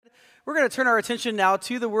We're going to turn our attention now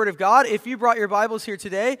to the Word of God. If you brought your Bibles here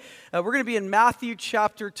today, we're going to be in Matthew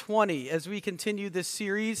chapter 20 as we continue this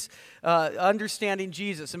series, Understanding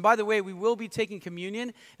Jesus. And by the way, we will be taking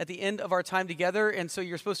communion at the end of our time together, and so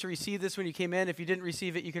you're supposed to receive this when you came in. If you didn't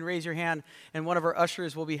receive it, you can raise your hand, and one of our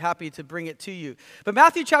ushers will be happy to bring it to you. But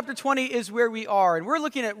Matthew chapter 20 is where we are, and we're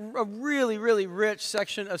looking at a really, really rich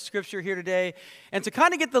section of Scripture here today. And to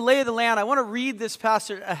kind of get the lay of the land, I want to read this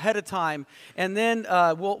passage ahead of time, and then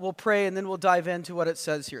we'll pray, and then we'll dive into what it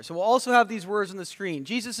says here. So we'll also have these words on the screen.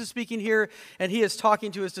 Jesus is speaking here, and he is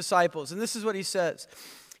talking to his disciples, and this is what he says.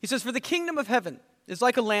 He says, "For the kingdom of heaven is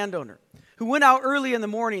like a landowner who went out early in the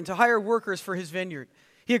morning to hire workers for his vineyard.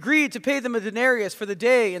 He agreed to pay them a denarius for the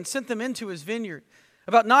day and sent them into his vineyard.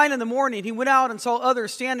 About 9 in the morning, he went out and saw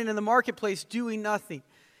others standing in the marketplace doing nothing.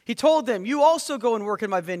 He told them, 'You also go and work in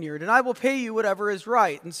my vineyard, and I will pay you whatever is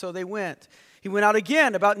right.' And so they went. He went out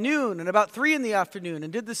again about noon and about 3 in the afternoon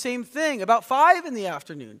and did the same thing. About 5 in the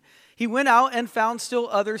afternoon, he went out and found still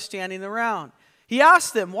others standing around. He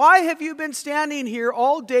asked them, 'Why have you been standing here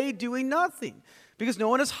all day doing nothing?' 'Because no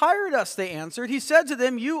one has hired us,' they answered. He said to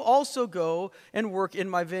them, 'You also go and work in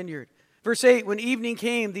my vineyard.' Verse 8, when evening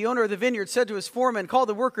came, the owner of the vineyard said to his foreman, 'Call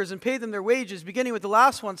the workers and pay them their wages, beginning with the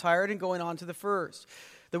last ones hired and going on to the first.'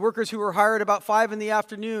 The workers who were hired about 5 in the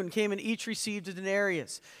afternoon came and each received a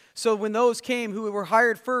denarius. So when those came who were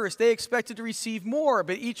hired first, they expected to receive more,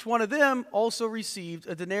 but each one of them also received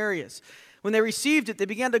a denarius. When they received it, they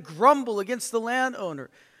began to grumble against the landowner.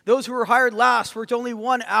 'Those who were hired last worked only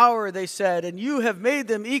 1 hour,' they said, 'and you have made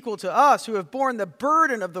them equal to us who have borne the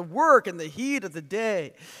burden of the work and the heat of the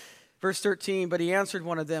day.' Verse 13, but he answered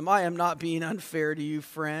one of them, 'I am not being unfair to you,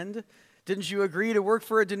 friend. Didn't you agree to work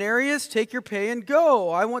for a denarius? Take your pay and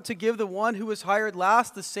go. I want to give the one who was hired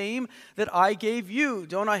last the same that I gave you.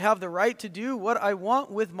 Don't I have the right to do what I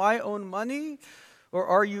want with my own money? Or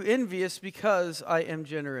are you envious because I am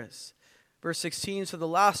generous?' Verse 16, so the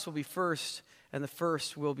last will be first, and the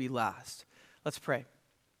first will be last." Let's pray.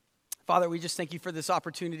 Father, we just thank you for this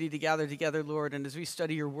opportunity to gather together, Lord, and as we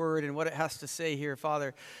study your word and what it has to say here,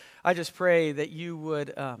 Father, I just pray that you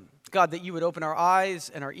would, God, that you would open our eyes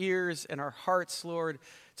and our ears and our hearts, Lord,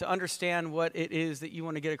 to understand what it is that you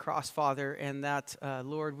want to get across, Father, and that,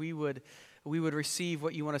 Lord, we would receive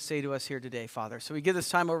what you want to say to us here today, Father. So we give this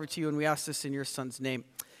time over to you, and we ask this in your Son's name.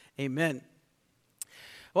 Amen.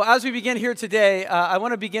 Well, as we begin here today, I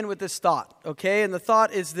want to begin with this thought, okay? And the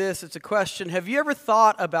thought is this, it's a question. Have you ever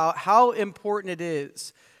thought about how important it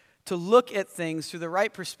is to look at things through the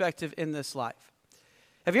right perspective in this life?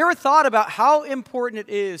 Have you ever thought about how important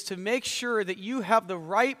it is to make sure that you have the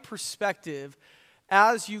right perspective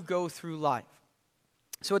as you go through life?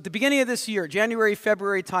 So at the beginning of this year, January,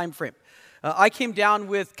 February timeframe, I came down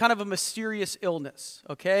with kind of a mysterious illness,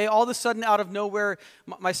 okay? All of a sudden, out of nowhere,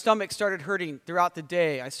 my stomach started hurting throughout the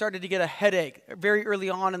day. I started to get a headache very early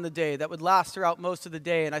on in the day that would last throughout most of the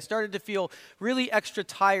day, and I started to feel really extra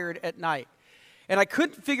tired at night. And I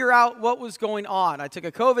couldn't figure out what was going on. I took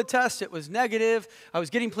a COVID test. It was negative. I was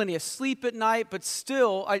getting plenty of sleep at night, but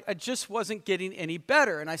still, I just wasn't getting any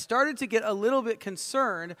better. And I started to get a little bit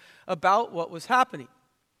concerned about what was happening.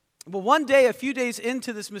 Well, one day, a few days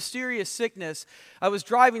into this mysterious sickness, I was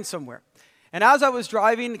driving somewhere. And as I was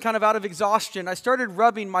driving, kind of out of exhaustion, I started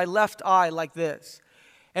rubbing my left eye like this.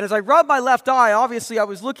 And as I rubbed my left eye, obviously, I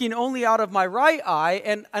was looking only out of my right eye,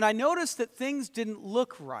 and I noticed that things didn't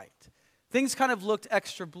look right. Things kind of looked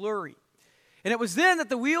extra blurry. And it was then that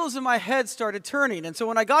the wheels in my head started turning. And so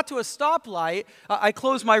when I got to a stoplight, I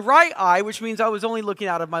closed my right eye, which means I was only looking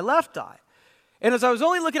out of my left eye. And as I was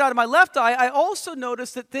only looking out of my left eye, I also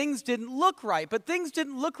noticed that things didn't look right. But things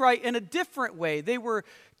didn't look right in a different way. They were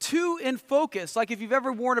too in focus, like if you've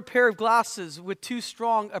ever worn a pair of glasses with too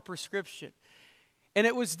strong a prescription. And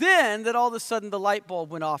it was then that all of a sudden the light bulb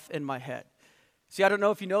went off in my head. See, I don't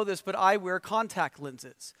know if you know this, but I wear contact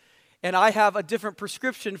lenses. And I have a different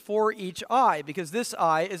prescription for each eye because this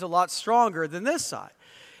eye is a lot stronger than this eye.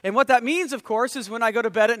 And what that means, of course, is when I go to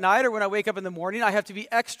bed at night or when I wake up in the morning, I have to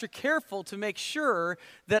be extra careful to make sure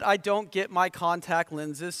that I don't get my contact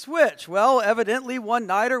lenses switched. Well, evidently one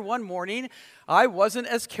night or one morning, I wasn't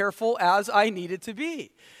as careful as I needed to be.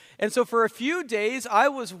 And so for a few days, I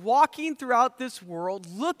was walking throughout this world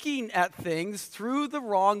looking at things through the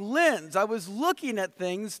wrong lens. I was looking at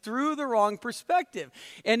things through the wrong perspective.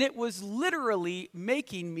 And it was literally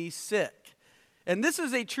making me sick. And this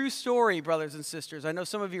is a true story, brothers and sisters. I know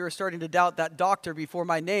some of you are starting to doubt that doctor before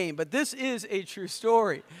my name, but this is a true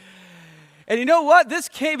story. And you know what? This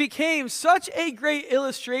became such a great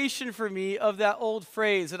illustration for me of that old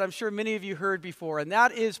phrase that I'm sure many of you heard before, and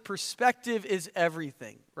that is perspective is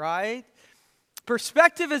everything, right?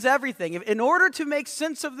 Perspective is everything. In order to make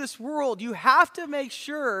sense of this world, you have to make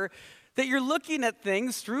sure that you're looking at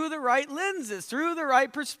things through the right lenses, through the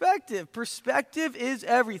right perspective. Perspective is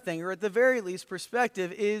everything, or at the very least,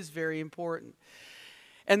 perspective is very important.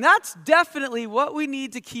 And that's definitely what we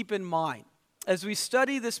need to keep in mind as we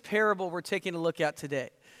study this parable we're taking a look at today.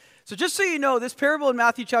 So just so you know, this parable in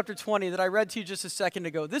Matthew chapter 20 that I read to you just a second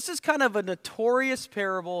ago, this is kind of a notorious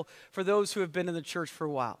parable for those who have been in the church for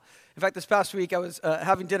a while. In fact, this past week I was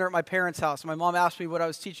having dinner at my parents' house. My mom asked me what I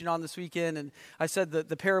was teaching on this weekend, and I said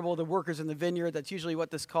the parable of the workers in the vineyard. That's usually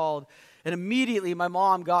what this is called. And immediately my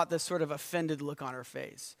mom got this sort of offended look on her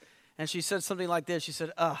face. And she said something like this. She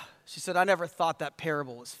said, I never thought that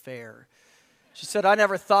parable was fair. She said, I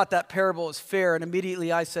never thought that parable was fair. And immediately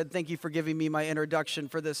I said, thank you for giving me my introduction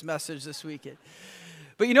for this message this weekend.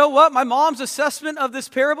 But you know what? My mom's assessment of this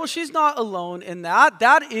parable, she's not alone in that.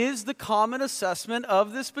 That is the common assessment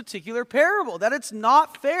of this particular parable, that it's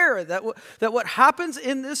not fair, that what happens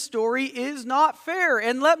in this story is not fair.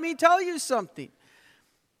 And let me tell you something.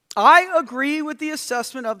 I agree with the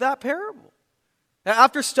assessment of that parable.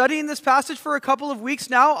 After studying this passage for a couple of weeks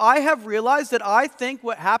now, I have realized that I think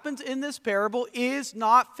what happens in this parable is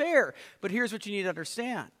not fair. But here's what you need to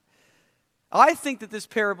understand. I think that this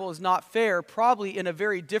parable is not fair, probably in a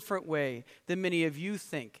very different way than many of you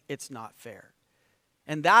think it's not fair.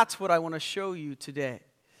 And that's what I want to show you today.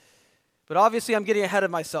 But obviously I'm getting ahead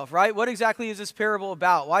of myself, right? What exactly is this parable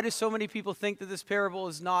about? Why do so many people think that this parable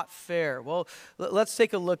is not fair? Well, let's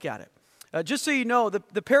take a look at it. Just so you know,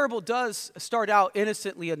 the parable does start out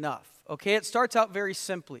innocently enough, okay? It starts out very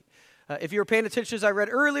simply. If you were paying attention as I read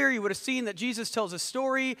earlier, you would have seen that Jesus tells a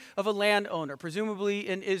story of a landowner, presumably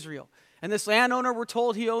in Israel. And this landowner, we're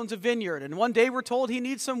told he owns a vineyard. And one day we're told he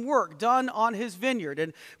needs some work done on his vineyard.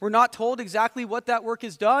 And we're not told exactly what that work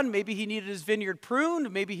is done. Maybe he needed his vineyard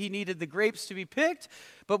pruned. Maybe he needed the grapes to be picked.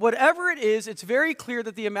 But whatever it is, it's very clear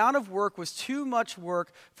that the amount of work was too much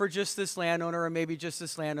work for just this landowner, or maybe just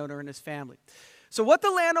this landowner and his family. So what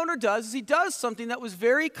the landowner does is he does something that was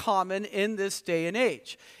very common in this day and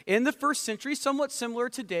age. In the first century, somewhat similar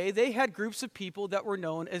today, they had groups of people that were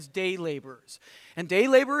known as day laborers. And day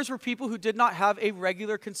laborers were people who did not have a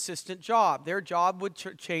regular, consistent job. Their job would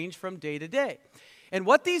change from day to day. And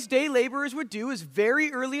what these day laborers would do is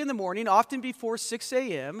very early in the morning, often before 6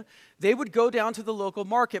 a.m., they would go down to the local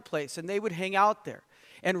marketplace and they would hang out there.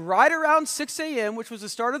 And right around 6 a.m., which was the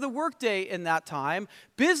start of the workday in that time,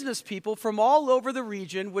 business people from all over the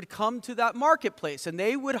region would come to that marketplace, and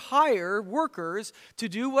they would hire workers to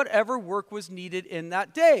do whatever work was needed in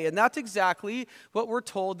that day. And that's exactly what we're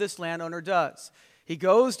told this landowner does. He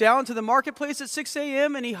goes down to the marketplace at 6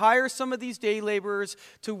 a.m., and he hires some of these day laborers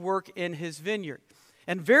to work in his vineyard.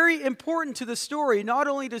 And very important to the story, not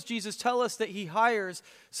only does Jesus tell us that he hires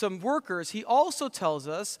some workers, he also tells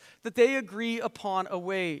us that they agree upon a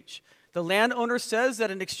wage. The landowner says that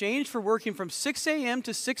in exchange for working from 6 a.m.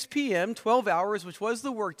 to 6 p.m., 12 hours, which was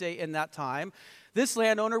the workday in that time, this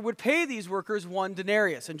landowner would pay these workers 1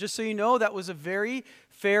 denarius. And just so you know, that was a very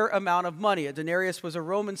fair amount of money. A denarius was a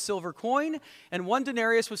Roman silver coin, and 1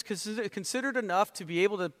 denarius was considered enough to be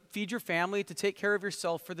able to feed your family, to take care of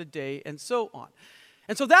yourself for the day, and so on.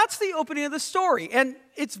 And so that's the opening of the story, and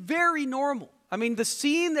it's very normal. I mean, the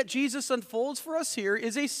scene that Jesus unfolds for us here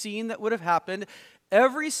is a scene that would have happened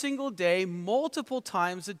every single day, multiple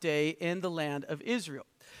times a day in the land of Israel.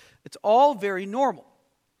 It's all very normal.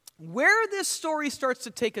 Where this story starts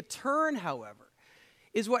to take a turn, however,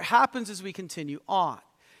 is what happens as we continue on.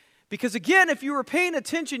 Because again, if you were paying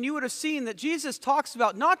attention, you would have seen that Jesus talks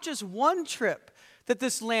about not just one trip that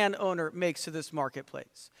this landowner makes to this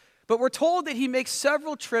marketplace, but we're told that he makes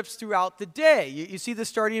several trips throughout the day. You see this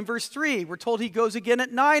starting in verse 3. We're told he goes again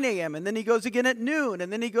at 9 a.m., and then he goes again at noon,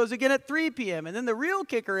 and then he goes again at 3 p.m. And then the real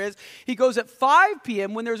kicker is he goes at 5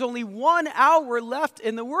 p.m. when there's only 1 hour left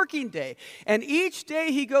in the working day. And each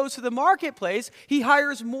day he goes to the marketplace, he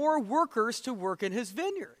hires more workers to work in his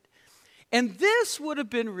vineyard. And this would have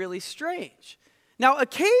been really strange. Now,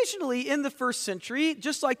 occasionally in the first century,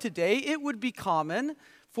 just like today, it would be common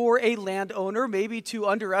for a landowner maybe to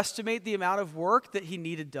underestimate the amount of work that he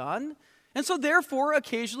needed done. And so therefore,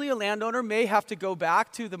 occasionally a landowner may have to go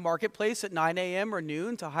back to the marketplace at 9 a.m. or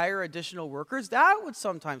noon to hire additional workers. That would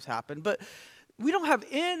sometimes happen, but we don't have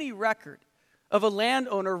any record of a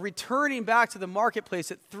landowner returning back to the marketplace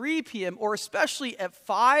at 3 p.m. or especially at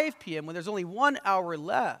 5 p.m. when there's only 1 hour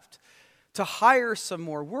left to hire some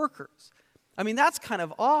more workers. I mean, that's kind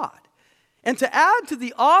of odd. And to add to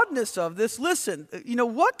the oddness of this, listen,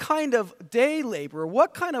 what kind of day laborer,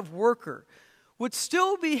 what kind of worker would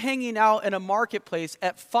still be hanging out in a marketplace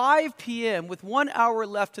at 5 p.m. with 1 hour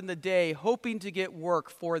left in the day, hoping to get work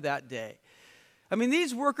for that day. I mean,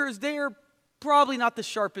 these workers, they are probably not the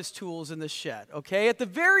sharpest tools in the shed, okay? At the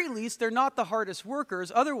very least, they're not the hardest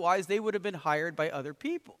workers. Otherwise, they would have been hired by other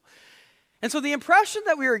people. And so the impression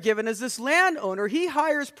that we are given is this landowner, he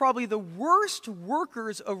hires probably the worst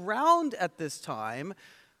workers around at this time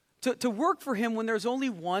to work for him when there's only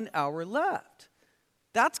 1 hour left.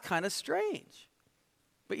 That's kind of strange.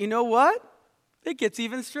 But you know what? It gets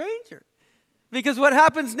even stranger. Because what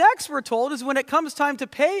happens next, we're told, is when it comes time to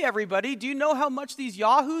pay everybody, do you know how much these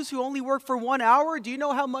yahoos who only work for 1 hour, do you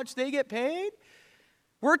know how much they get paid?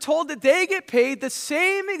 We're told that they get paid the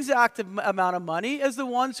same exact amount of money as the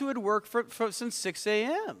ones who had worked since 6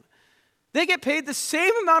 a.m. They get paid the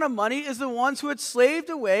same amount of money as the ones who had slaved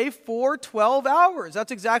away for 12 hours.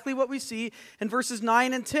 That's exactly what we see in verses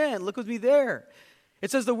 9 and 10. Look with me there. It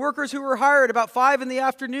says, the workers who were hired about 5 in the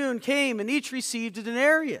afternoon came and each received a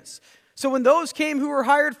denarius. So when those came who were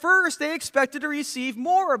hired first, they expected to receive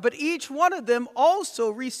more, but each one of them also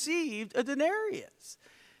received a denarius.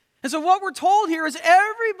 And so what we're told here is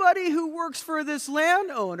everybody who works for this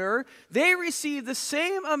landowner, they receive the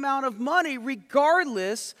same amount of money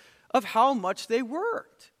regardless of how much they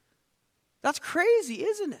worked. That's crazy,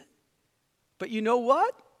 isn't it? But you know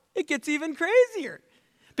what? It gets even crazier.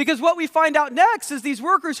 Because what we find out next is these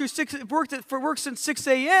workers who work since 6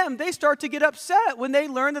 a.m., they start to get upset when they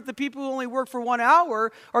learn that the people who only work for 1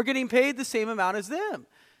 hour are getting paid the same amount as them.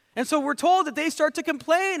 And so we're told that they start to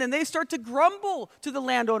complain and they start to grumble to the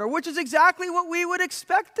landowner, which is exactly what we would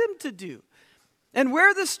expect them to do. And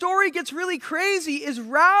where the story gets really crazy is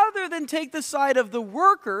rather than take the side of the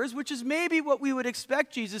workers, which is maybe what we would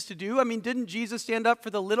expect Jesus to do. I mean, didn't Jesus stand up for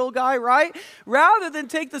the little guy, right? Rather than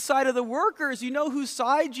take the side of the workers, you know whose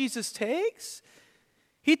side Jesus takes?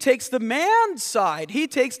 He takes the man's side. He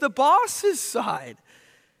takes the boss's side.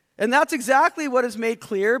 And that's exactly what is made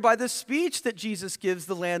clear by the speech that Jesus gives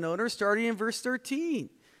the landowner starting in verse 13.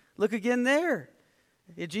 Look again there.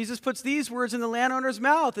 Jesus puts these words in the landowner's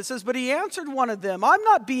mouth. It says, but he answered one of them, I'm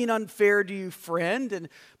not being unfair to you, friend. And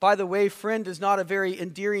by the way, friend is not a very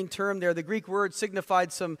endearing term there. The Greek word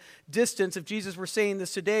signified some distance. If Jesus were saying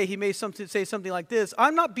this today, he may say something like this.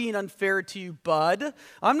 I'm not being unfair to you, bud.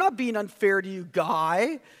 I'm not being unfair to you,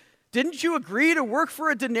 guy. Didn't you agree to work for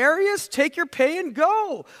a denarius? Take your pay and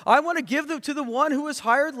go. I want to give them to the one who was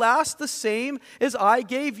hired last the same as I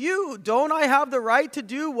gave you. Don't I have the right to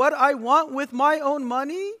do what I want with my own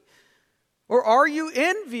money? Or are you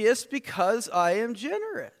envious because I am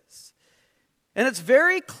generous? And it's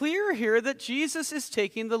very clear here that Jesus is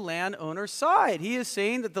taking the landowner's side. He is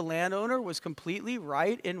saying that the landowner was completely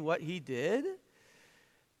right in what he did,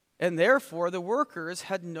 and therefore the workers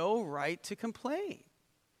had no right to complain.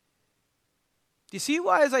 Do you see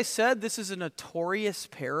why, as I said, this is a notorious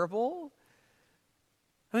parable?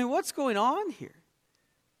 I mean, what's going on here?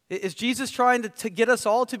 Is Jesus trying to get us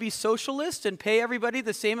all to be socialists and pay everybody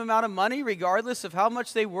the same amount of money regardless of how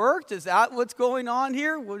much they worked? Is that what's going on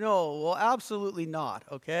here? Well, no, well, absolutely not,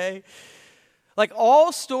 okay? Like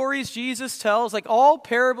all stories Jesus tells, like all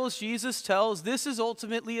parables Jesus tells, this is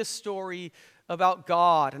ultimately a story about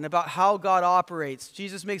God and about how God operates.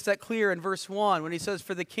 Jesus makes that clear in verse 1 when he says,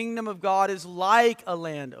 for the kingdom of God is like a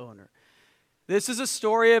landowner. This is a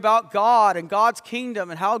story about God and God's kingdom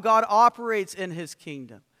and how God operates in his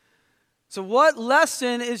kingdom. So what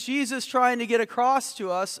lesson is Jesus trying to get across to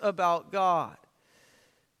us about God?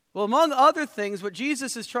 Well, among other things, what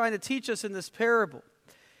Jesus is trying to teach us in this parable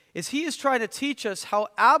is he is trying to teach us how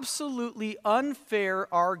absolutely unfair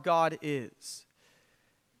our God is,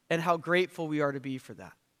 and how grateful we are to be for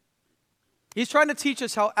that. He's trying to teach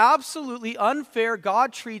us how absolutely unfair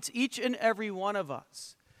God treats each and every one of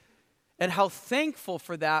us, and how thankful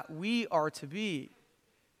for that we are to be.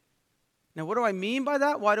 Now, what do I mean by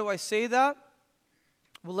that? Why do I say that?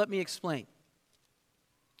 Well, let me explain.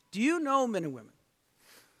 Do you know, men and women,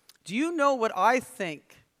 do you know what I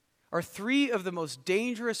think are 3 of the most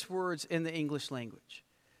dangerous words in the English language?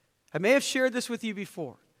 I may have shared this with you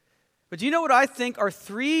before. But do you know what I think are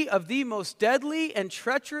 3 of the most deadly and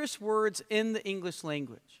treacherous words in the English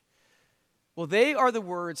language? Well, they are the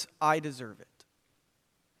words, I deserve it.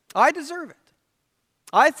 I deserve it.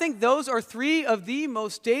 I think those are 3 of the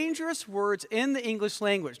most dangerous words in the English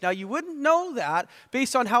language. Now, you wouldn't know that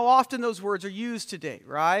based on how often those words are used today,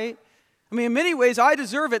 right? I mean, in many ways, I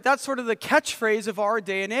deserve it. That's sort of the catchphrase of our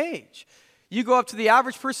day and age. You go up to the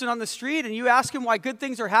average person on the street and you ask him why good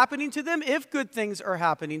things are happening to them, if good things are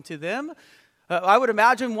happening to them. I would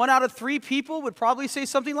imagine 1 out of 3 people would probably say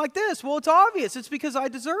something like this. Well, it's obvious. It's because I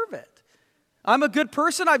deserve it. I'm a good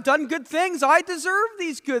person. I've done good things. I deserve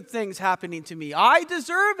these good things happening to me. I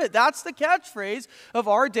deserve it. That's the catchphrase of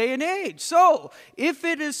our day and age. So, if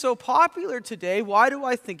it is so popular today, why do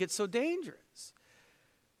I think it's so dangerous?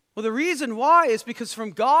 Well, the reason why is because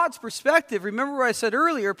from God's perspective, remember what I said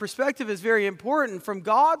earlier, perspective is very important. From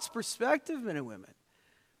God's perspective, men and women,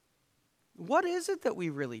 what is it that we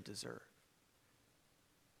really deserve?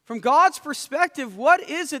 From God's perspective, what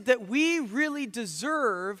is it that we really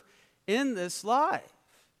deserve in this life?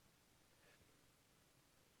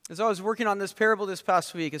 As I was working on this parable this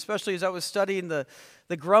past week, especially as I was studying the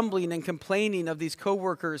grumbling and complaining of these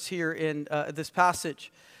co-workers here in this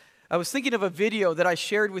passage, I was thinking of a video that I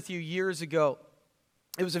shared with you years ago.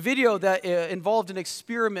 It was a video that involved an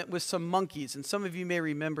experiment with some monkeys, and some of you may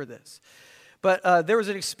remember this. But there was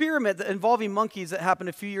an experiment involving monkeys that happened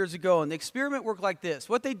a few years ago, and the experiment worked like this.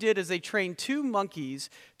 What they did is they trained 2 monkeys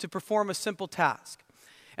to perform a simple task.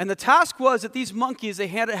 And the task was that these monkeys, they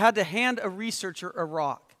had to hand a researcher a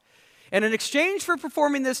rock. And in exchange for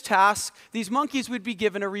performing this task, these monkeys would be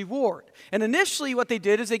given a reward. And initially what they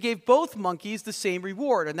did is they gave both monkeys the same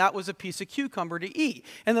reward, and that was a piece of cucumber to eat.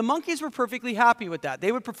 And the monkeys were perfectly happy with that.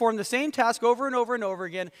 They would perform the same task over and over and over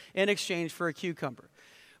again in exchange for a cucumber.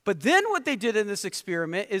 But then what they did in this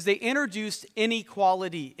experiment is they introduced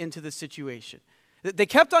inequality into the situation. They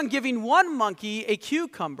kept on giving one monkey a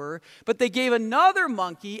cucumber, but they gave another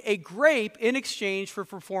monkey a grape in exchange for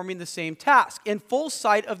performing the same task, in full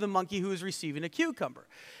sight of the monkey who was receiving a cucumber.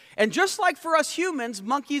 And just like for us humans,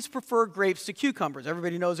 monkeys prefer grapes to cucumbers.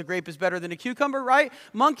 Everybody knows a grape is better than a cucumber, right?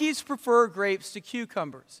 Monkeys prefer grapes to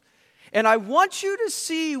cucumbers. And I want you to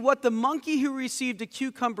see what the monkey who received a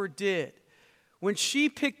cucumber did when she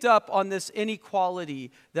picked up on this inequality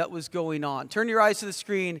that was going on. Turn your eyes to the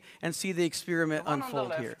screen and see the experiment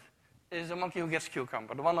unfold here. The one on the left is the monkey who gets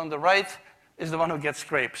cucumber. The one on the right is the one who gets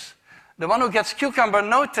grapes. The one who gets cucumber,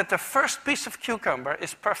 note that the first piece of cucumber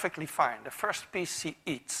is perfectly fine. The first piece she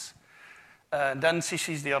eats. Then she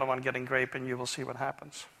sees the other one getting grape, and you will see what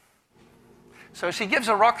happens. So she gives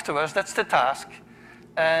a rock to us, that's the task.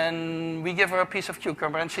 And we give her a piece of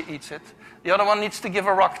cucumber, and she eats it. The other one needs to give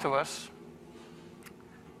a rock to us.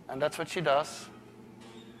 And that's what she does.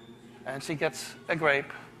 And she gets a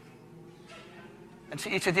grape. And she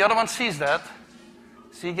eats it. The other one sees that.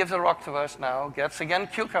 She gives a rock to us now, gets again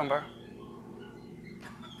cucumber.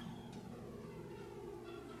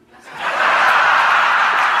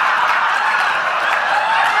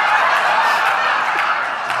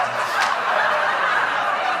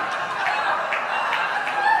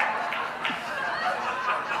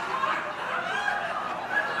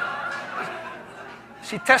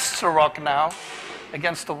 She tests the rock now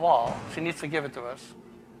against the wall. She needs to give it to us.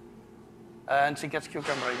 And she gets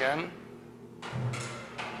cucumber again.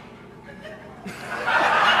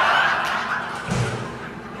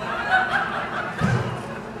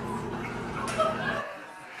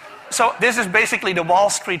 So this is basically the Wall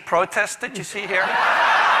Street protest that you see here.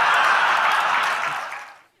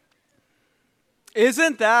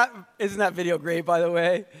 Isn't that video great, by the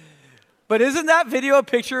way? But isn't that video a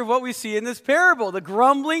picture of what we see in this parable? The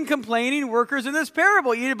grumbling, complaining workers in this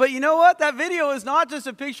parable. But you know what? That video is not just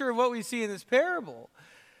a picture of what we see in this parable.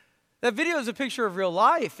 That video is a picture of real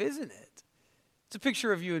life, isn't it? It's a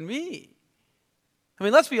picture of you and me. I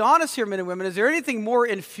mean, let's be honest here, men and women. Is there anything more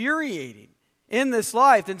infuriating in this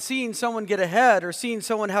life than seeing someone get ahead or seeing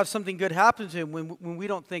someone have something good happen to them when we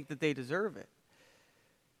don't think that they deserve it?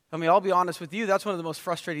 I mean, I'll be honest with you. That's one of the most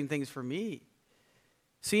frustrating things for me.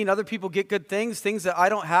 Seeing other people get good things that I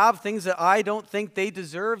don't have, things that I don't think they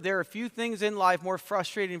deserve. There are few things in life more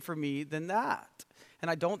frustrating for me than that.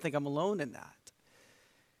 And I don't think I'm alone in that.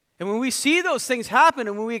 And when we see those things happen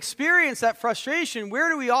and when we experience that frustration, where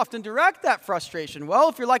do we often direct that frustration? Well,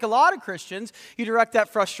 if you're like a lot of Christians, you direct that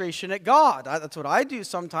frustration at God. That's what I do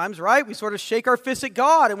sometimes, right? We sort of shake our fist at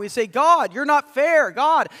God and we say, God, you're not fair.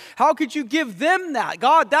 God, how could you give them that?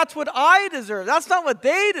 God, that's what I deserve. That's not what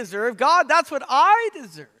they deserve. God, that's what I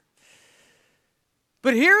deserve.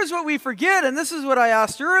 But here's what we forget, and this is what I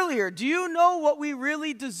asked earlier. Do you know what we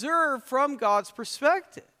really deserve from God's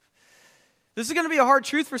perspective? This is going to be a hard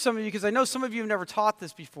truth for some of you because I know some of you have never taught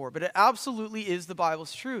this before, but it absolutely is the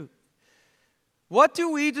Bible's truth. What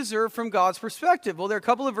do we deserve from God's perspective? Well, there are a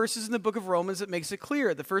couple of verses in the book of Romans that makes it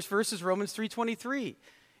clear. The first verse is Romans 3:23.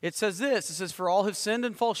 It says this. It says, for all have sinned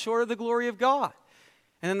and fall short of the glory of God.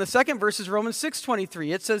 And then the second verse is Romans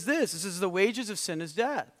 6:23. It says this. It says, the wages of sin is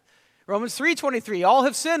death. Romans 3:23, all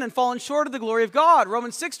have sinned and fallen short of the glory of God.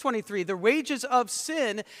 Romans 6:23, the wages of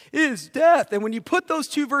sin is death. And when you put those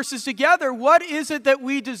two verses together, what is it that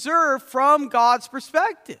we deserve from God's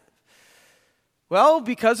perspective? Well,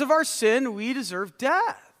 because of our sin, we deserve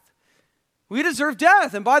death. We deserve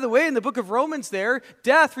death. And by the way, in the book of Romans there,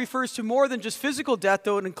 death refers to more than just physical death,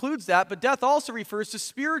 though it includes that, but death also refers to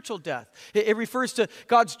spiritual death. It refers to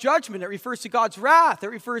God's judgment. It refers to God's wrath. It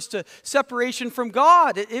refers to separation from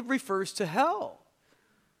God. It refers to hell.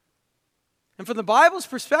 And from the Bible's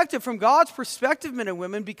perspective, from God's perspective, men and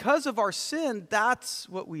women, because of our sin, that's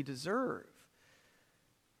what we deserve.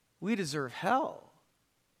 We deserve hell.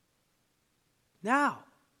 Now,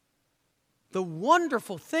 the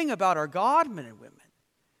wonderful thing about our God, men and women,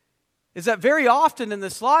 is that very often in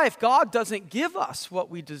this life, God doesn't give us what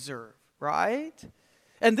we deserve, right?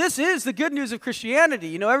 And this is the good news of Christianity.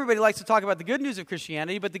 You know, everybody likes to talk about the good news of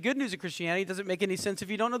Christianity, but the good news of Christianity doesn't make any sense if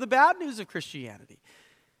you don't know the bad news of Christianity.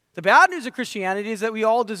 The bad news of Christianity is that we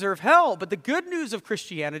all deserve hell, but the good news of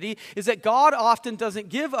Christianity is that God often doesn't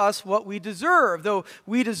give us what we deserve. Though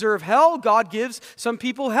we deserve hell, God gives some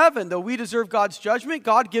people heaven. Though we deserve God's judgment,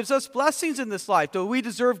 God gives us blessings in this life. Though we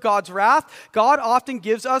deserve God's wrath, God often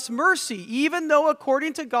gives us mercy. Even though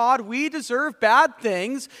according to God we deserve bad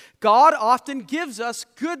things, God often gives us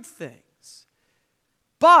good things.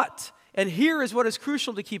 But, and here is what is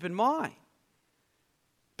crucial to keep in mind,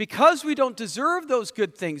 because we don't deserve those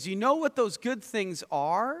good things, you know what those good things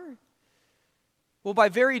are? Well, by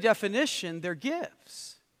very definition, they're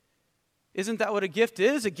gifts. Isn't that what a gift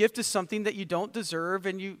is? A gift is something that you don't deserve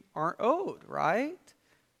and you aren't owed, right?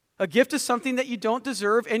 A gift is something that you don't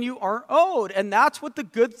deserve and you aren't owed. And that's what the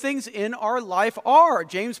good things in our life are.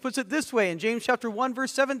 James puts it this way in James chapter 1,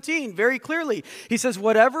 verse 17, very clearly. He says,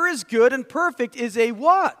 whatever is good and perfect is a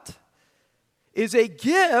what? Is a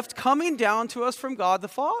gift coming down to us from God the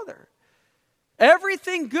Father.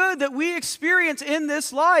 Everything good that we experience in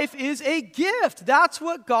this life is a gift. That's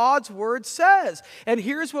what God's word says. And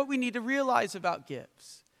here's what we need to realize about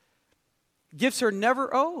gifts. Gifts are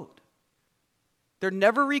never owed. They're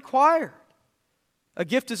never required. A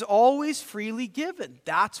gift is always freely given.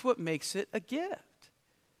 That's what makes it a gift.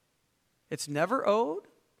 It's never owed.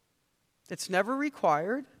 It's never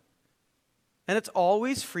required. And it's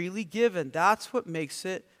always freely given. That's what makes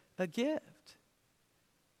it a gift.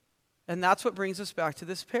 And that's what brings us back to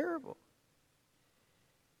this parable.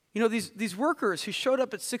 You know, these workers who showed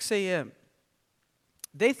up at 6 a.m.,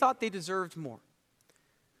 they thought they deserved more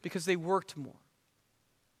because they worked more.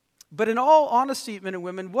 But in all honesty, men and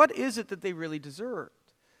women, what is it that they really deserved?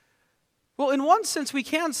 Well, in one sense, we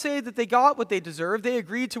can say that they got what they deserved. They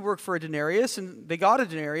agreed to work for a denarius, and they got a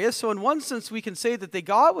denarius. So in one sense, we can say that they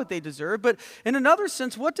got what they deserved. But in another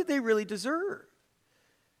sense, what did they really deserve?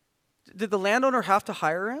 Did the landowner have to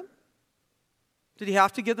hire him? Did he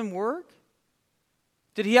have to give them work?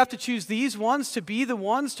 Did he have to choose these ones to be the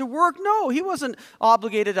ones to work? No, he wasn't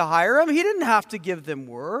obligated to hire them. He didn't have to give them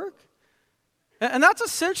work. And that's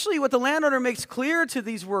essentially what the landowner makes clear to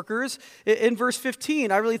these workers in verse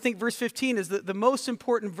 15. I really think verse 15 is the most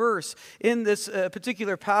important verse in this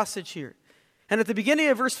particular passage here. And at the beginning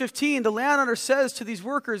of verse 15, the landowner says to these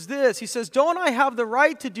workers this. He says, don't I have the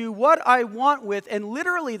right to do what I want with, and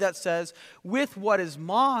literally that says, with what is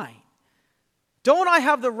mine. Don't I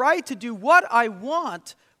have the right to do what I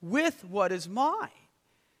want with what is mine?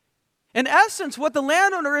 In essence, what the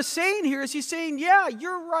landowner is saying here is he's saying, yeah,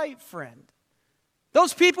 you're right, friend.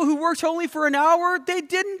 Those people who worked only for an hour, they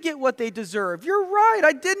didn't get what they deserve. You're right,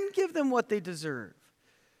 I didn't give them what they deserve.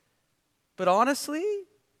 But honestly,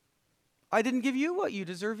 I didn't give you what you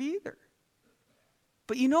deserve either.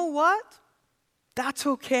 But you know what? That's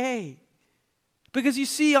okay. Because you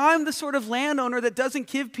see, I'm the sort of landowner that doesn't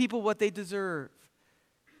give people what they deserve.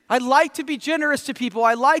 I like to be generous to people.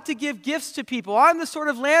 I like to give gifts to people. I'm the sort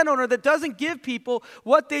of landowner that doesn't give people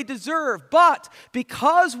what they deserve. But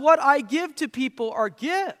because what I give to people are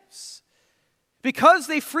gifts, because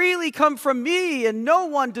they freely come from me and no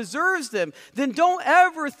one deserves them, then don't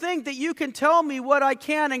ever think that you can tell me what I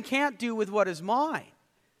can and can't do with what is mine.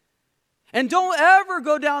 And don't ever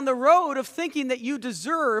go down the road of thinking that you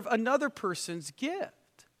deserve another person's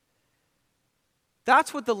gift.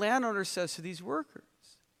 That's what the landowner says to these workers.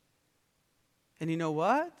 And you know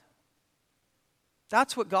what?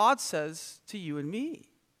 That's what God says to you and me.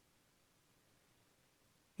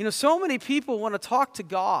 You know, so many people want to talk to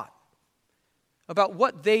God about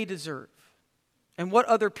what they deserve and what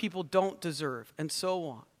other people don't deserve and so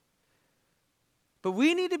on. But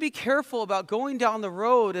we need to be careful about going down the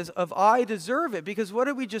road of I deserve it, because what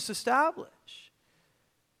did we just establish?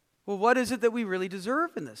 Well, what is it that we really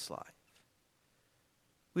deserve in this life?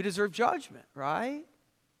 We deserve judgment, right?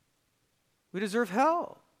 We deserve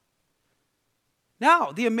hell.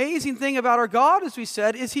 Now, the amazing thing about our God, as we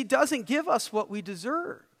said, is He doesn't give us what we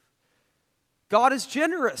deserve. God is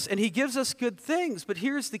generous and he gives us good things, but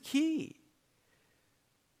here's the key.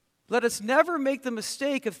 Let us never make the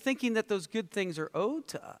mistake of thinking that those good things are owed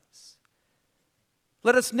to us.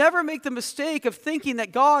 Let us never make the mistake of thinking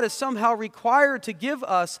that God is somehow required to give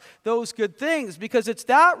us those good things, because it's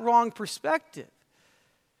that wrong perspective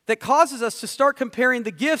that causes us to start comparing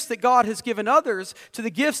the gifts that God has given others to the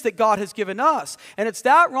gifts that God has given us. And it's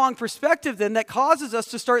that wrong perspective then that causes us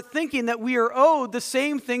to start thinking that we are owed the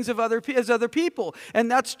same things as other people. And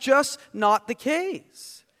that's just not the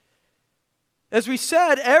case. As we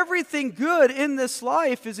said, everything good in this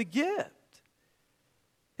life is a gift.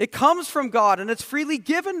 It comes from God and it's freely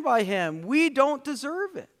given by him. We don't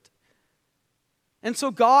deserve it. And so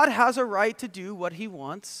God has a right to do what he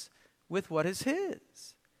wants with what is his.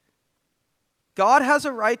 God has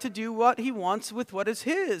a right to do what he wants with what is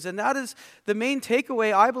his. And that is the main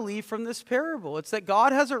takeaway, I believe, from this parable. It's that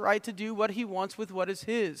God has a right to do what he wants with what is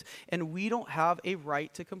his. And we don't have a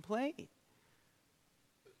right to complain.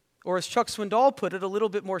 Or as Chuck Swindoll put it, a little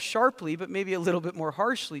bit more sharply, but maybe a little bit more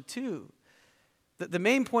harshly too. The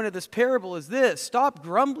main point of this parable is this: stop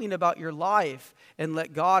grumbling about your life and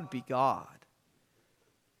let God be God.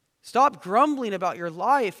 Stop grumbling about your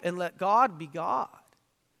life and let God be God.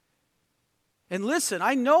 And listen,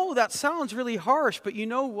 I know that sounds really harsh, but you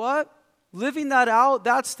know what? Living that out,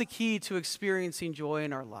 that's the key to experiencing joy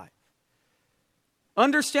in our life.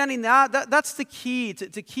 Understanding that's the key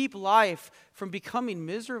to keep life from becoming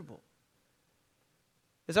miserable.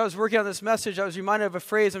 As I was working on this message, I was reminded of a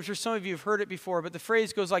phrase. I'm sure some of you have heard it before, but the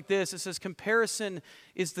phrase goes like this. It says, comparison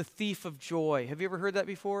is the thief of joy. Have you ever heard that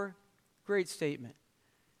before? Great statement.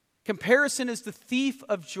 Comparison is the thief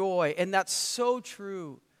of joy, and that's so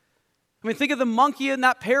true. I mean, think of the monkey in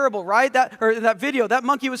that parable, right? Or that video. That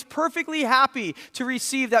monkey was perfectly happy to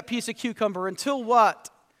receive that piece of cucumber until what?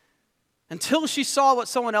 Until she saw what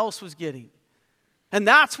someone else was getting. And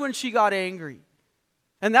that's when she got angry.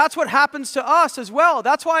 And that's what happens to us as well.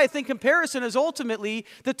 That's why I think comparison is ultimately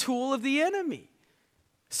the tool of the enemy.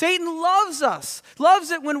 Satan loves us,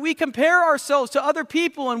 loves it when we compare ourselves to other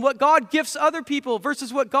people and what God gifts other people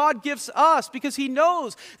versus what God gifts us, because he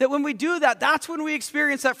knows that when we do that, that's when we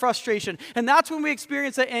experience that frustration, and that's when we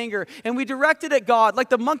experience that anger, and we direct it at God. Like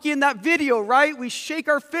the monkey in that video, right? We shake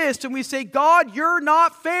our fist and we say, God, you're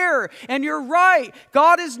not fair, and you're right.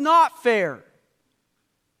 God is not fair.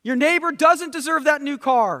 Your neighbor doesn't deserve that new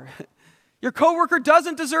car. Your coworker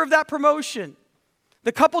doesn't deserve that promotion.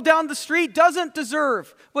 The couple down the street doesn't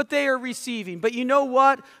deserve what they are receiving. But you know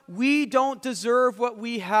what? We don't deserve what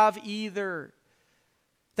we have either.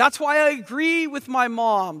 That's why I agree with my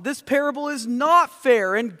mom. This parable is not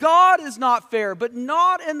fair, and God is not fair, but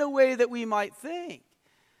not in the way that we might think.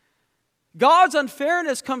 God's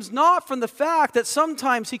unfairness comes not from the fact that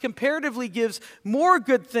sometimes he comparatively gives more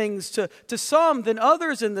good things to some than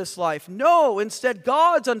others in this life. No, instead,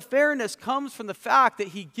 God's unfairness comes from the fact that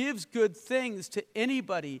he gives good things to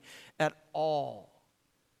anybody at all.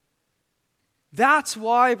 That's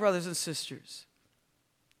why, brothers and sisters,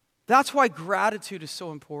 that's why gratitude is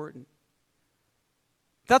so important.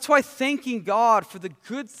 That's why thanking God for the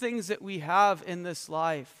good things that we have in this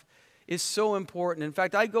life is so important. In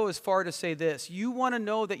fact, I go as far to say this. You want to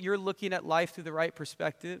know that you're looking at life through the right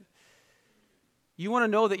perspective? You want to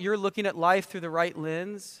know that you're looking at life through the right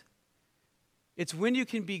lens? It's when you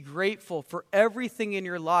can be grateful for everything in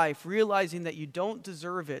your life, realizing that you don't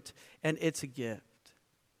deserve it and it's a gift.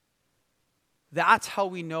 That's how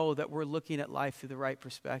we know that we're looking at life through the right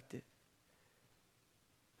perspective.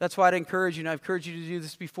 That's why I'd encourage you, and I've encouraged you to do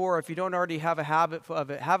this before. If you don't already have a habit of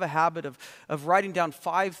it, have a habit of writing down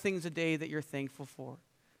 5 things a day that you're thankful for.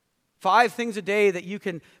 5 things a day that you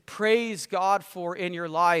can praise God for in your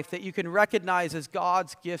life, that you can recognize as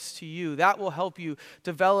God's gifts to you. That will help you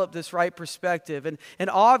develop this right perspective. And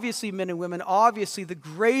obviously, men and women, obviously the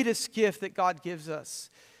greatest gift that God gives us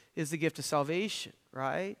is the gift of salvation,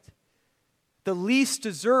 right? The least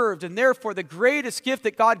deserved, and therefore the greatest gift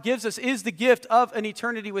that God gives us is the gift of an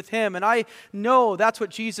eternity with him. And I know that's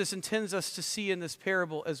what Jesus intends us to see in this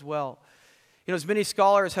parable as well. You know, as many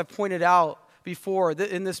scholars have pointed out before,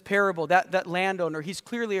 in this parable, that landowner, he's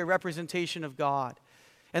clearly a representation of God.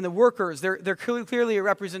 And the workers, they're clearly a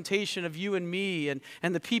representation of you and me and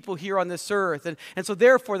the people here on this earth. And so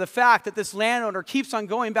therefore, the fact that this landowner keeps on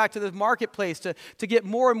going back to the marketplace to get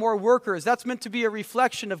more and more workers, that's meant to be a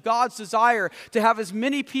reflection of God's desire to have as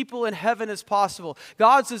many people in heaven as possible.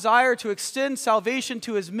 God's desire to extend salvation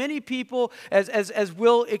to as many people as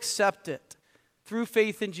will accept it through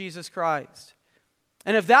faith in Jesus Christ.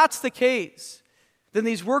 And if that's the case, then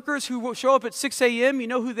these workers who show up at 6 a.m., you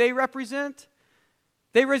know who they represent?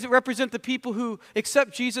 They represent the people who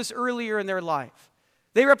accept Jesus earlier in their life.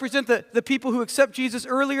 They represent the people who accept Jesus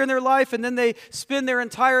earlier in their life, and then they spend their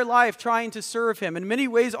entire life trying to serve him. In many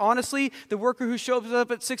ways, honestly, the worker who shows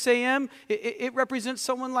up at 6 a.m., it represents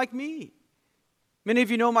someone like me. Many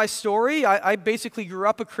of you know my story. I basically grew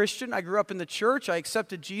up a Christian. I grew up in the church. I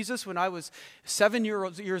accepted Jesus when I was 7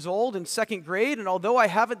 years old in second grade. And although I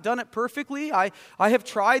haven't done it perfectly, I have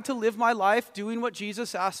tried to live my life doing what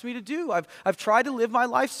Jesus asked me to do. I've tried to live my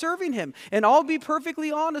life serving him. And I'll be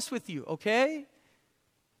perfectly honest with you, okay?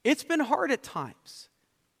 It's been hard at times.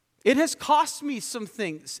 It has cost me some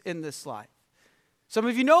things in this life. Some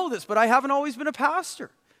of you know this, but I haven't always been a pastor.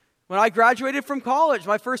 When I graduated from college,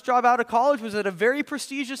 my first job out of college was at a very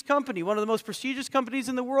prestigious company, one of the most prestigious companies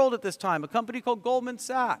in the world at this time, a company called Goldman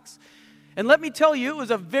Sachs. And let me tell you, it was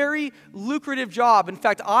a very lucrative job. In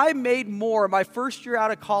fact, I made more my first year out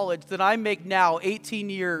of college than I make now 18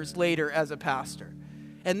 years later as a pastor.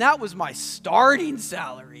 And that was my starting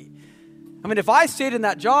salary. I mean, if I stayed in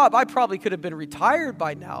that job, I probably could have been retired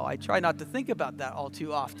by now. I try not to think about that all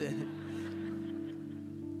too often.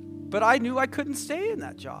 But I knew I couldn't stay in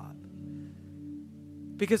that job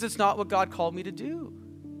because it's not what God called me to do.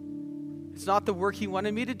 It's not the work he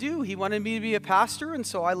wanted me to do. He wanted me to be a pastor, and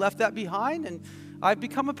so I left that behind, and I've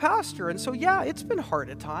become a pastor. And so, yeah, it's been hard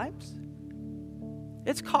at times.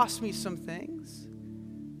 It's cost me some things.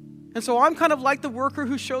 And so I'm kind of like the worker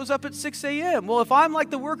who shows up at 6 a.m. Well, if I'm like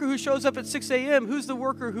the worker who shows up at 6 a.m., who's the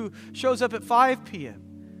worker who shows up at 5 p.m.?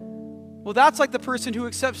 Well, that's like the person who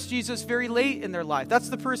accepts Jesus very late in their life. That's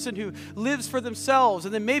the person who lives for themselves,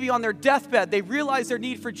 and then maybe on their deathbed, they realize their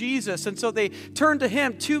need for Jesus, and so they turn to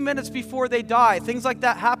him 2 minutes before they die. Things like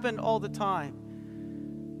that happen all the time.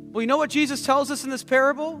 Well, you know what Jesus tells us in this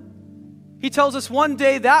parable? He tells us one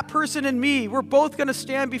day that person and me, we're both going to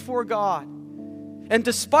stand before God. And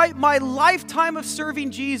despite my lifetime of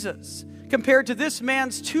serving Jesus, compared to this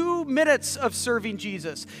man's 2 minutes of serving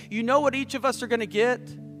Jesus, you know what each of us are going to get?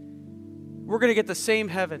 We're going to get the same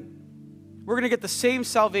heaven. We're going to get the same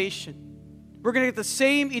salvation. We're going to get the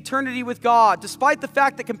same eternity with God. Despite the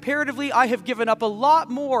fact that comparatively I have given up a lot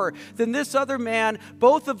more than this other man,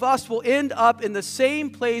 both of us will end up in the same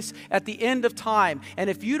place at the end of time. And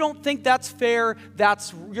if you don't think that's fair,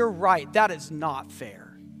 you're right. That is not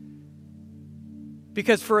fair.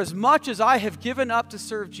 Because for as much as I have given up to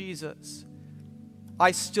serve Jesus,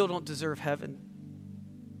 I still don't deserve heaven.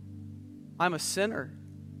 I'm a sinner.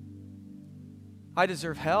 I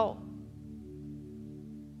deserve hell.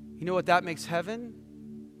 You know what that makes heaven?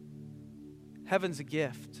 Heaven's a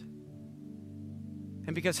gift.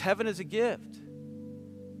 And because heaven is a gift,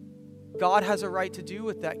 God has a right to do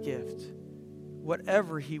with that gift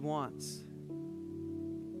whatever he wants.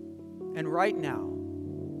 And right now,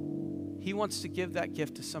 he wants to give that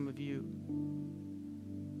gift to some of you.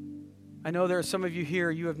 I know there are some of you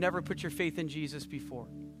here, you have never put your faith in Jesus before.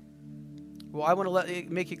 Well, I want to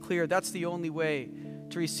make it clear that's the only way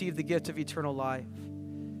to receive the gift of eternal life.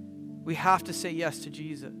 We have to say yes to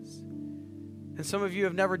Jesus. And some of you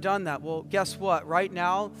have never done that. Well, guess what? Right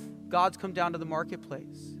now, God's come down to the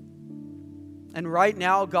marketplace. And right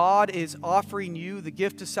now, God is offering you the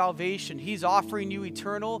gift of salvation. He's offering you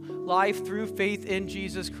eternal life through faith in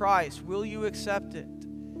Jesus Christ. Will you accept it?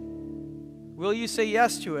 Will you say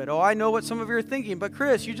yes to it? Oh, I know what some of you are thinking, but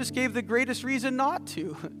Chris, you just gave the greatest reason not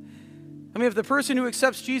to. I mean, if the person who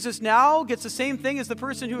accepts Jesus now gets the same thing as the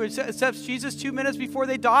person who accepts Jesus 2 minutes before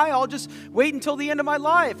they die, I'll just wait until the end of my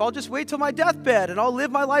life. I'll just wait till my deathbed, and I'll live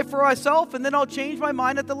my life for myself, and then I'll change my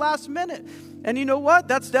mind at the last minute. And you know what?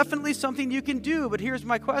 That's definitely something you can do, but here's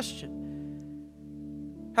my question.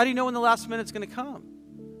 How do you know when the last minute's going to come?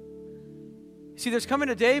 See, there's coming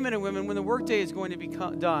a day, men and women, when the workday is going to be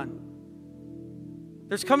done.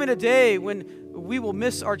 There's coming a day when we will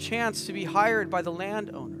miss our chance to be hired by the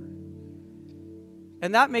landowner.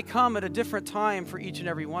 And that may come at a different time for each and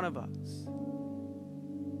every one of us.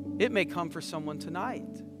 It may come for someone tonight.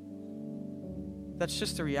 That's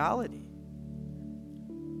just the reality.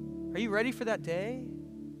 Are you ready for that day?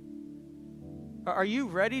 Are you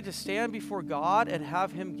ready to stand before God and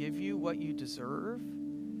have him give you what you deserve?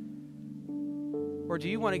 Or do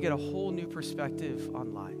you want to get a whole new perspective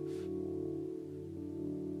on life?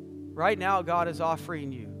 Right now, God is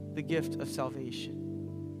offering you the gift of salvation.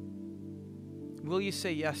 Will you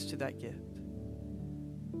say yes to that gift?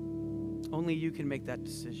 Only you can make that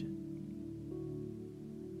decision.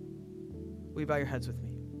 Will you bow your heads with me?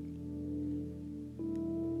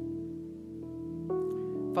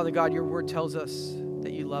 Father God, your word tells us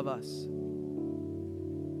that you love us.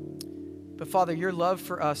 But Father, your love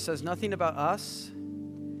for us says nothing about us,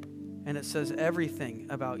 and it says everything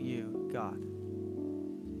about you, God.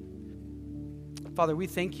 Father, we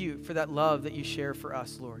thank you for that love that you share for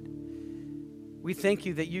us, Lord. We thank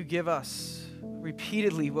you that you give us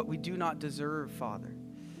repeatedly what we do not deserve, Father.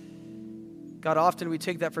 God, often we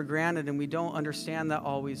take that for granted and we don't understand that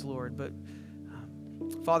always, Lord. But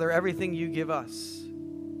Father, everything you give us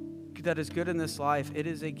that is good in this life, it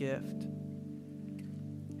is a gift.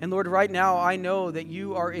 And Lord, right now, I know that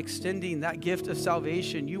you are extending that gift of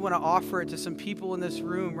salvation. You want to offer it to some people in this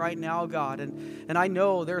room right now, God. And I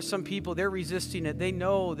know there are some people, they're resisting it. They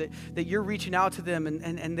know that you're reaching out to them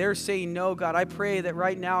and they're saying no, God. I pray that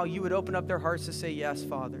right now you would open up their hearts to say yes,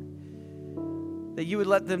 Father. That you would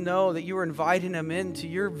let them know that you are inviting them into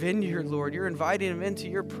your vineyard, Lord. You're inviting them into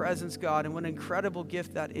your presence, God. And what an incredible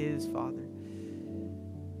gift that is, Father.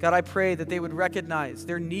 God, I pray that they would recognize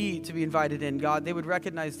their need to be invited in, God. They would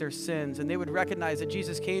recognize their sins, and they would recognize that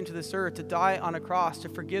Jesus came to this earth to die on a cross to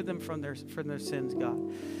forgive them from their sins,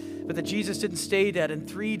 God. But that Jesus didn't stay dead, and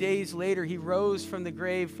 3 days later, he rose from the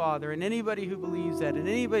grave, Father. And anybody who believes that, and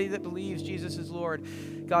anybody that believes Jesus is Lord,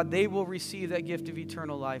 God, they will receive that gift of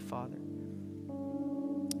eternal life, Father.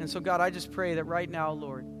 And so, God, I just pray that right now,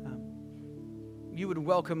 Lord, you would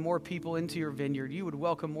welcome more people into your vineyard. You would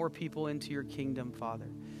welcome more people into your kingdom, Father.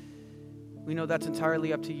 We know that's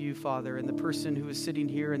entirely up to you, Father, and the person who is sitting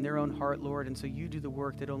here in their own heart, Lord. And so you do the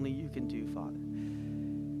work that only you can do, Father.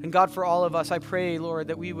 And God, for all of us, I pray, Lord,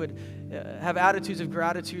 that we would have attitudes of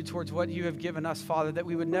gratitude towards what you have given us, Father, that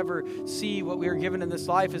we would never see what we are given in this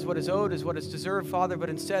life as what is owed, as what is deserved, Father, but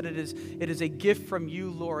instead it is a gift from you,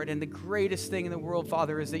 Lord. And the greatest thing in the world,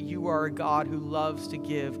 Father, is that you are a God who loves to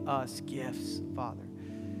give us gifts, Father.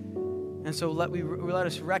 And so let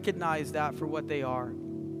us recognize that for what they are.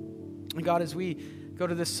 And God, as we go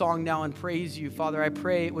to this song now and praise you, Father, I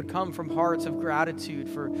pray it would come from hearts of gratitude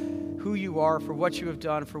for who you are, for what you have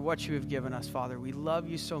done, for what you have given us, Father. We love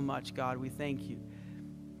you so much, God. We thank you.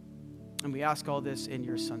 And we ask all this in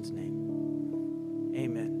your Son's name.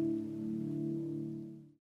 Amen.